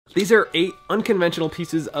These are 8 unconventional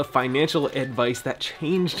pieces of financial advice that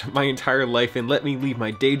changed my entire life and let me leave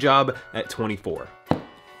my day job at 24.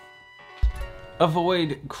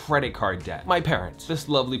 Avoid credit card debt. My parents. This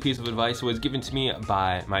lovely piece of advice was given to me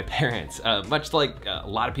by my parents. Much like a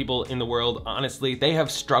lot of people in the world, honestly, they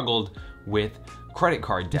have struggled with credit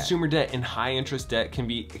card debt. Consumer debt and high interest debt can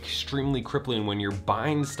be extremely crippling when you're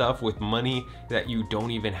buying stuff with money that you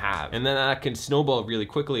don't even have. And then that can snowball really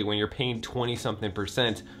quickly when you're paying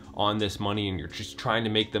 20-something% on this money and you're just trying to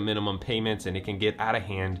make the minimum payments, and it can get out of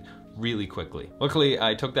hand really quickly. Luckily,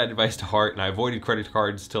 I took that advice to heart and I avoided credit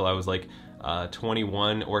cards till I was like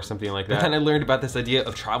 21 or something like that. But then I learned about this idea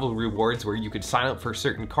of travel rewards where you could sign up for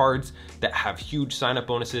certain cards that have huge sign up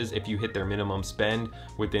bonuses if you hit their minimum spend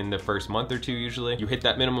within the first month or two. Usually you hit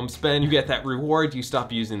that minimum spend, you get that reward, you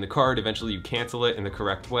stop using the card, eventually you cancel it in the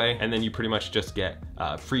correct way, and then you pretty much just get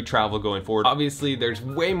free travel going forward. Obviously there's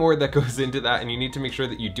way more that goes into that and you need to make sure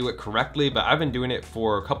that you do it correctly, but I've been doing it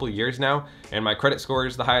for a couple of years now and my credit score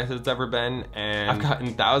is the highest it's ever been, and I've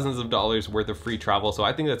gotten thousands of dollars worth of free travel. So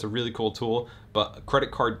I think that's a really cool tool. But credit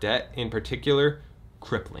card debt in particular,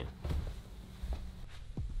 crippling.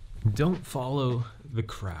 Don't follow the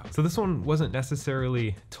crowd. So this one wasn't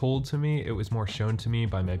necessarily told to me, it was more shown to me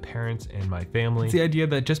by my parents and my family. It's the idea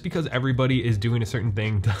that just because everybody is doing a certain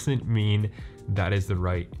thing doesn't mean that is the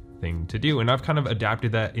right thing to do. And I've kind of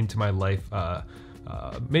adapted that into my life,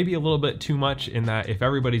 maybe a little bit too much, in that if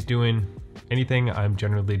everybody's doing anything, I'm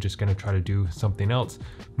generally just gonna try to do something else.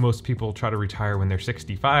 Most people try to retire when they're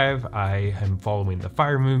 65. I am following the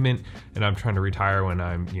FIRE movement and I'm trying to retire when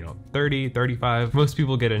I'm, 30, 35. Most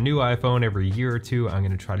people get a new iPhone every year or two. I'm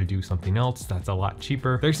gonna try to do something else that's a lot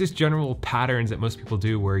cheaper. There's this general patterns that most people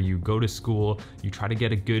do where you go to school, you try to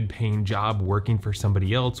get a good paying job working for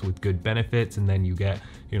somebody else with good benefits, and then you get,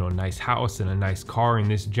 a nice house and a nice car and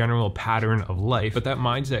this general pattern of life. But that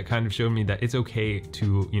mindset kind of showed me that it's okay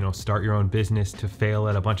to, start your own business, to fail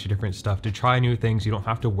at a bunch of different stuff, to try new things. You don't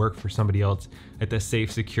have to work for somebody else at the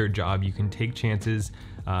safe, secure job. You can take chances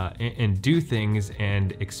and do things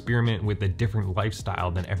and experiment with a different lifestyle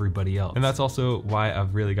than everybody else. And that's also why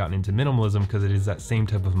I've really gotten into minimalism, because it is that same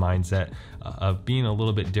type of mindset of being a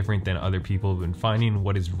little bit different than other people and finding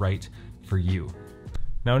what is right for you.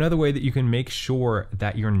 Now, another way that you can make sure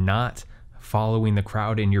that you're not following the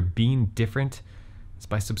crowd and you're being different is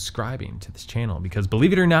by subscribing to this channel, because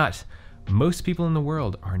believe it or not, most people in the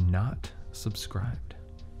world are not subscribed.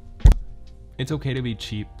 It's okay to be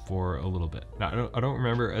cheap for a little bit. Now, I don't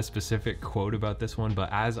remember a specific quote about this one, but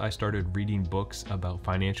as I started reading books about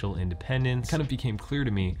financial independence, it kind of became clear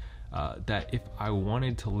to me that if I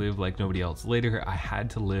wanted to live like nobody else later, I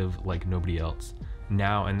had to live like nobody else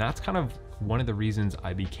now. And that's kind of one of the reasons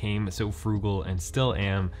I became so frugal and still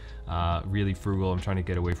am really frugal. I'm trying to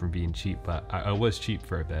get away from being cheap, but I was cheap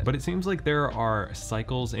for a bit. But it seems like there are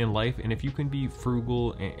cycles in life, and if you can be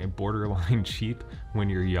frugal and borderline cheap when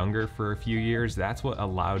you're younger for a few years, that's what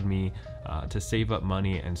allowed me to save up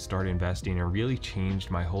money and start investing, and really changed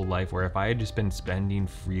my whole life. Where if I had just been spending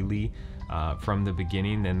freely from the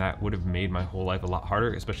beginning, then that would have made my whole life a lot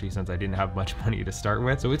harder, especially since I didn't have much money to start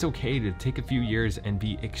with. So it's okay to take a few years and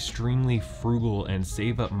be extremely frugal and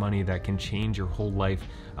save up money that can change your whole life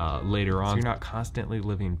later on. So you're not constantly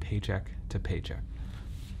living paycheck to paycheck.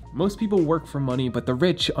 Most people work for money, but the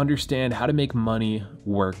rich understand how to make money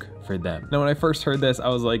work for them. Now, when I first heard this, I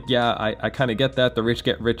was like, yeah, I kind of get that. The rich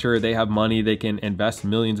get richer, they have money, they can invest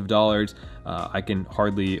millions of dollars. I can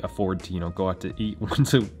hardly afford to, go out to eat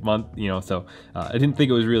once a month, so I didn't think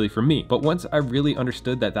it was really for me. But once I really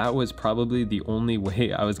understood that that was probably the only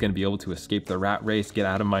way I was gonna be able to escape the rat race, get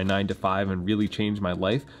out of my 9-to-5 and really change my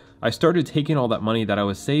life, I started taking all that money that I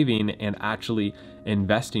was saving and actually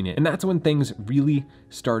investing it. And that's when things really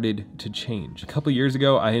started to change. A couple years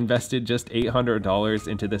ago, I invested just $800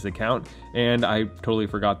 into this account and I totally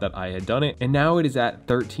forgot that I had done it. And now it is at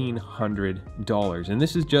 $1,300. And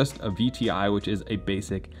this is just a VTI, which is a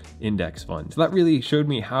basic index fund. So that really showed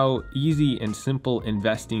me how easy and simple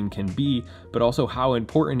investing can be, but also how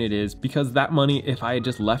important it is, because that money, if I had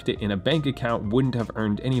just left it in a bank account, wouldn't have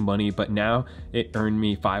earned any money, but now it earned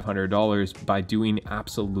me $500 by doing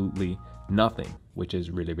absolutely nothing, which is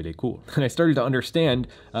really, really cool. And I started to understand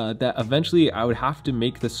that eventually I would have to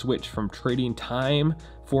make the switch from trading time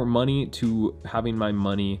for money to having my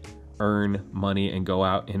money earn money and go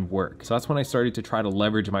out and work. So that's when I started to try to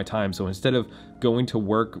leverage my time. So instead of going to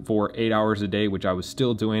work for 8 hours a day, which I was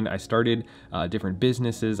still doing, I started different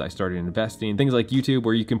businesses. I started investing, things like YouTube,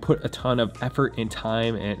 where you can put a ton of effort and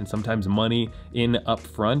time and sometimes money in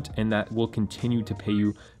upfront, and that will continue to pay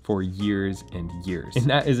you for years and years. And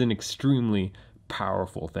that is an extremely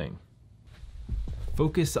powerful thing.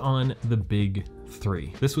 Focus on the big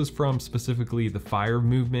three. This was from specifically the FIRE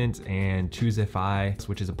movement and Choose FI,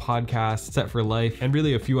 which is a podcast, Set for Life, and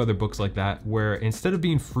really a few other books like that, where instead of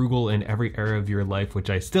being frugal in every area of your life, which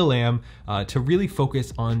I still am, to really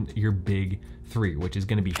focus on your big three, which is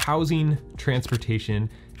going to be housing, transportation,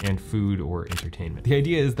 and food or entertainment. The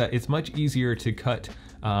idea is that it's much easier to cut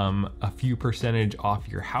a few percentage off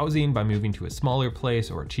your housing by moving to a smaller place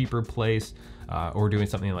or a cheaper place, or doing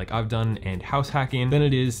something like I've done and house hacking, than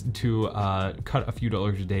it is to cut a few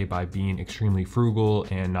dollars a day by being extremely frugal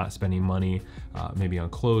and not spending money maybe on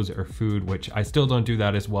clothes or food, which I still don't do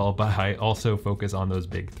that as well, but I also focus on those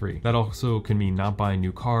big three. That also can mean not buying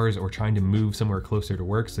new cars or trying to move somewhere closer to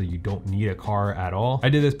work so you don't need a car at all. I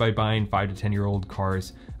did this by buying 5 to 10-year-old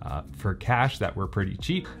cars for cash that were pretty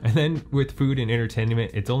cheap. And then with food and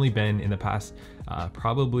entertainment, it's only been in the past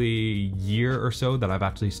probably year or so that I've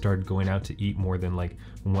actually started going out to eat more than like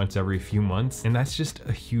once every few months. And that's just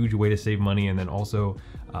a huge way to save money. And then also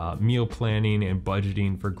meal planning and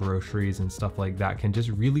budgeting for groceries and stuff like that can just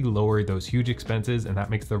really lower those huge expenses, and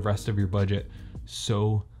that makes the rest of your budget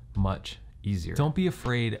so much easier. Don't be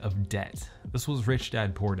afraid of debt. This was Rich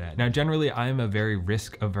Dad, Poor Dad. Now, generally, I am a very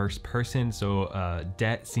risk-averse person, so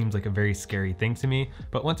debt seems like a very scary thing to me.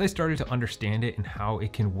 But once I started to understand it and how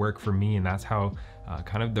it can work for me, and that's how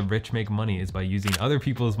kind of the rich make money, is by using other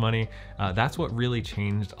people's money, that's what really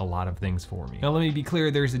changed a lot of things for me. Now, let me be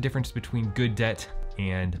clear, there's a difference between good debt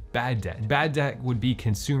and bad debt. Bad debt would be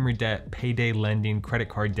consumer debt, payday lending, credit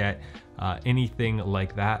card debt, anything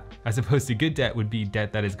like that, as opposed to good debt would be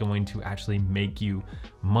debt that is going to actually make you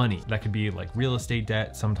money. That could be like real estate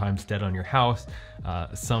debt, sometimes debt on your house,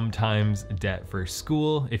 sometimes debt for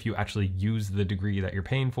school if you actually use the degree that you're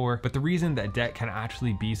paying for. But the reason that debt can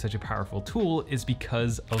actually be such a powerful tool is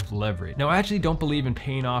because of leverage. Now, I actually don't believe in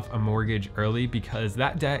paying off a mortgage early because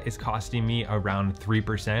that debt is costing me around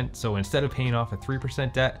 3%. So instead of paying off a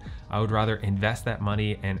 3% debt, I would rather invest that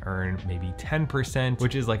money and earn maybe 10%,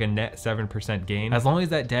 which is like a net 7% gain. As long as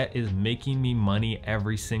that debt is making me money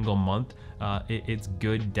every single month, it's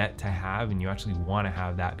good debt to have, and you actually want to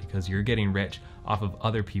have that because you're getting rich off of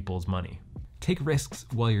other people's money. Take risks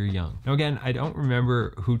while you're young. Now again, I don't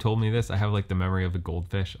remember who told me this. I have like the memory of a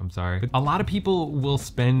goldfish, I'm sorry. But a lot of people will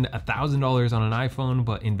spend $1,000 on an iPhone,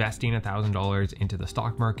 but investing $1,000 into the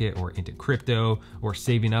stock market or into crypto or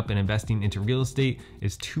saving up and investing into real estate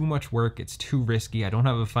is too much work. It's too risky. I don't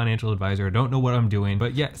have a financial advisor. I don't know what I'm doing,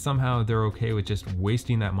 but yet somehow they're okay with just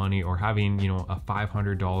wasting that money or having, you know, a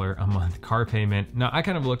 $500 a month car payment. Now I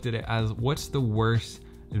kind of looked at it as, what's the worst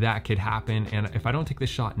that could happen? And if I don't take this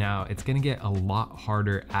shot now, it's gonna get a lot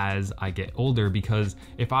harder as I get older, because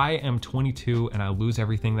if I am 22 and I lose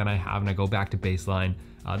everything that I have and I go back to baseline,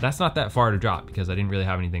 that's not that far to drop because I didn't really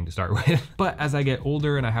have anything to start with. But as I get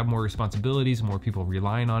older and I have more responsibilities, more people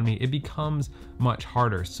relying on me, it becomes much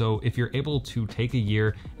harder. So if you're able to take a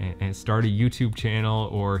year and start a YouTube channel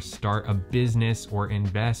or start a business or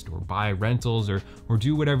invest or buy rentals or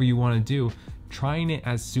do whatever you wanna do, trying it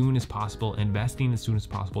as soon as possible, investing as soon as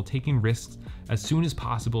possible, taking risks as soon as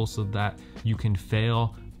possible so that you can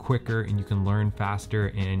fail quicker and you can learn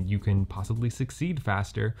faster and you can possibly succeed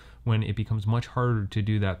faster when it becomes much harder to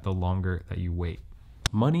do that the longer that you wait.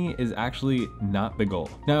 Money is actually not the goal.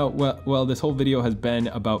 Now, well, this whole video has been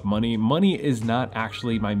about money. Money is not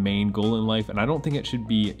actually my main goal in life, and I don't think it should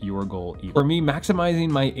be your goal either. For me, maximizing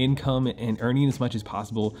my income and earning as much as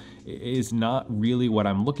possible is not really what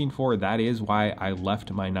I'm looking for. That is why I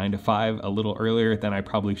left my 9-to-5 a little earlier than I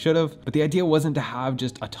probably should have. But the idea wasn't to have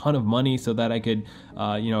just a ton of money so that I could,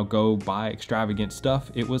 go buy extravagant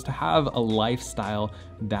stuff. It was to have a lifestyle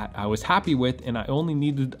that I was happy with, and I only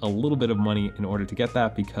needed a little bit of money in order to get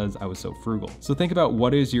that because I was so frugal. So think about,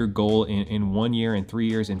 what is your goal in 1 year, in 3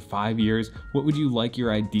 years, in 5 years? What would you like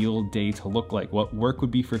your ideal day to look like? What work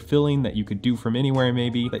would be fulfilling that you could do from anywhere,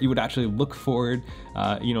 maybe, that you would actually look forward,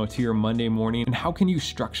 to your Monday morning? And how can you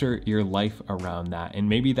structure your life around that? And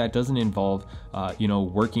maybe that doesn't involve,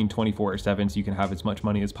 working 24/7 so you can have as much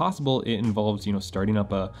money as possible. It involves, starting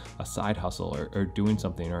up a side hustle or doing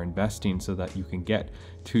something or investing so that you can get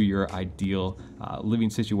to your ideal living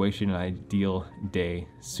situation, an ideal day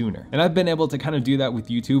sooner. And I've been able to kind of do that with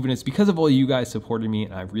YouTube, and it's because of all you guys supporting me,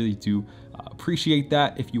 and I really do appreciate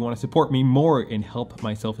that. If you want to support me more and help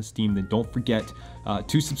my self-esteem, then don't forget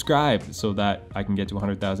to subscribe so that I can get to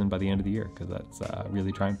 100,000 by the end of the year, because that's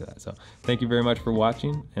really trying for that. So thank you very much for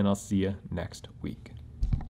watching, and I'll see you next week.